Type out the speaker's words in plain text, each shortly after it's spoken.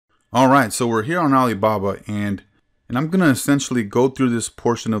All right, so we're here on Alibaba, and I'm going to essentially go through this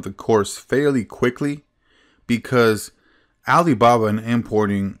portion of the course fairly quickly because Alibaba and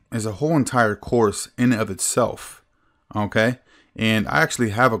importing is a whole entire course in and of itself. Okay, and I actually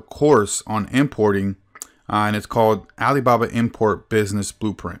have a course on importing, and it's called Alibaba Import Business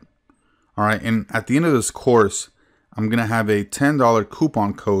Blueprint. All right, and at the end of this course, I'm going to have a $10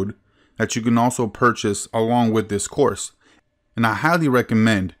 coupon code that you can also purchase along with this course. And I highly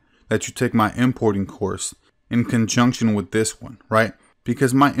recommend that you take my importing course in conjunction with this one, right?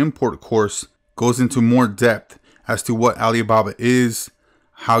 Because my import course goes into more depth as to what Alibaba is,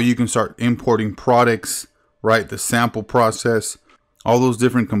 how you can start importing products, right? The sample process, all those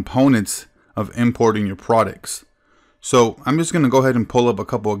different components of importing your products. So I'm just going to go ahead and pull up a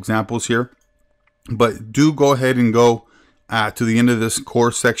couple examples here, but do go ahead and go to the end of this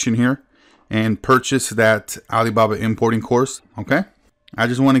course section here and purchase that Alibaba importing course. Okay. I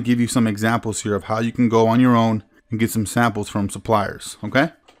just want to give you some examples here of how you can go on your own and get some samples from suppliers. Okay.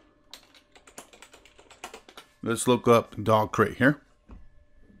 Let's look up dog crate here.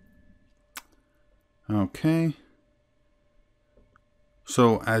 Okay.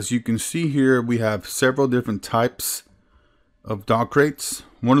 So as you can see here, we have several different types of dog crates.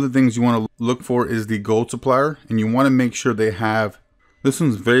 One of the things you want to look for is the gold supplier, and you want to make sure they have, this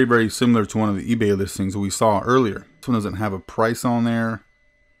one's very, very similar to one of the eBay listings that we saw earlier. This one doesn't have a price on there.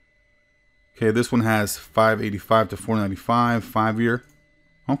 Okay, this one has $585 to $495, 5-year.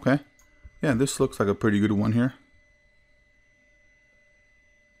 Okay. Yeah, this looks like a pretty good one here.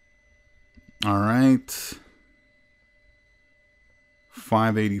 All right.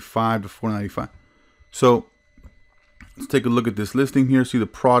 $585 to $495. So let's take a look at this listing here. See the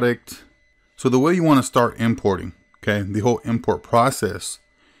product. So the way you want to start importing, okay, the whole import process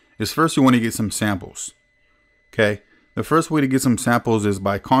is first you want to get some samples. Okay. The first way to get some samples is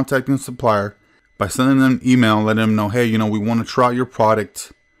by contacting the supplier, by sending them an email, letting them know, hey, we want to try out your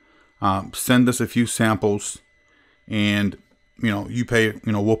product. Send us a few samples, and you pay.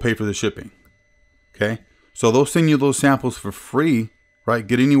 We'll pay for the shipping. Okay. So they'll send you those samples for free, right?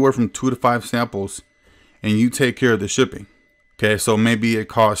 Get anywhere from 2 to 5 samples, and you take care of the shipping. Okay. So maybe it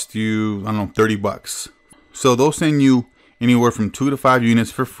costs you, I don't know, 30 bucks. So they'll send you anywhere from 2 to 5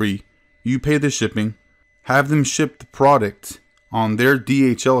 units for free. You pay the shipping. Have them ship the product on their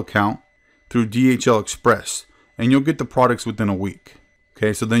DHL account through DHL Express, and you'll get the products within a week.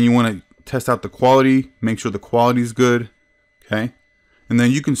 Okay, so then you want to test out the quality, make sure the quality is good. Okay, and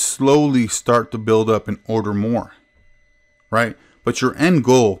then you can slowly start to build up and order more, right? But your end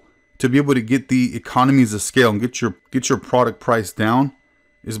goal to be able to get the economies of scale and get your product price down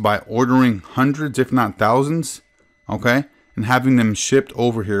is by ordering hundreds, if not thousands, okay, and having them shipped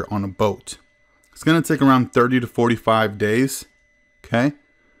over here on a boat. It's going to take around 30 to 45 days, okay?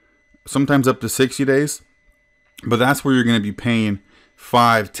 Sometimes up to 60 days, but that's where you're going to be paying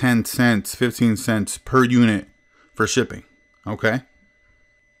 5, 10 cents, 15 cents per unit for shipping, okay?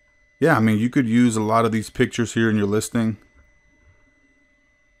 Yeah, I mean, you could use a lot of these pictures here in your listing.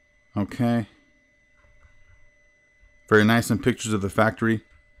 Okay. Very nice, and pictures of the factory.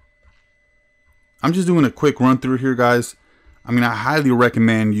 I'm just doing a quick run through here, guys. I mean, I highly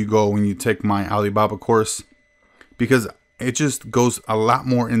recommend you go when you take my Alibaba course, because it just goes a lot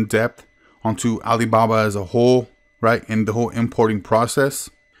more in depth onto Alibaba as a whole, right? And the whole importing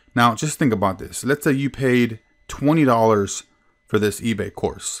process. Now, just think about this. Let's say you paid $20 for this eBay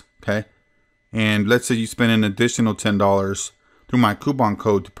course, okay? And let's say you spend an additional $10 through my coupon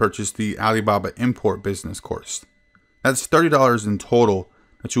code to purchase the Alibaba Import Business course. That's $30 in total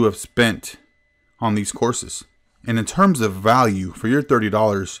that you have spent on these courses. And in terms of value, for your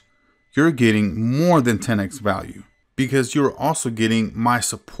 $30, you're getting more than 10x value, because you're also getting my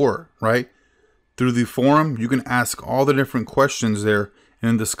support, right? Through the forum, you can ask all the different questions there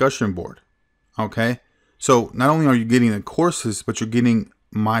in the discussion board. Okay. So not only are you getting the courses, but you're getting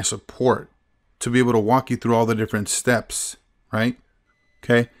my support to be able to walk you through all the different steps, right?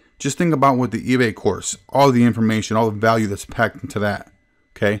 Okay. Just think about with the eBay course, all the information, all the value that's packed into that.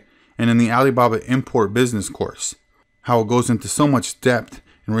 Okay. And in the Alibaba Import Business course, how it goes into so much depth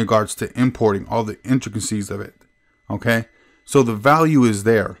in regards to importing, all the intricacies of it. Okay. So the value is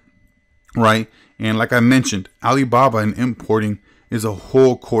there, right? And like I mentioned, Alibaba and importing is a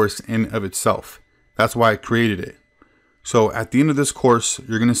whole course in of itself. That's why I created it. So at the end of this course,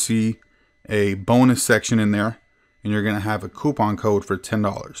 you're going to see a bonus section in there, and you're going to have a coupon code for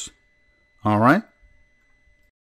 $10. All right.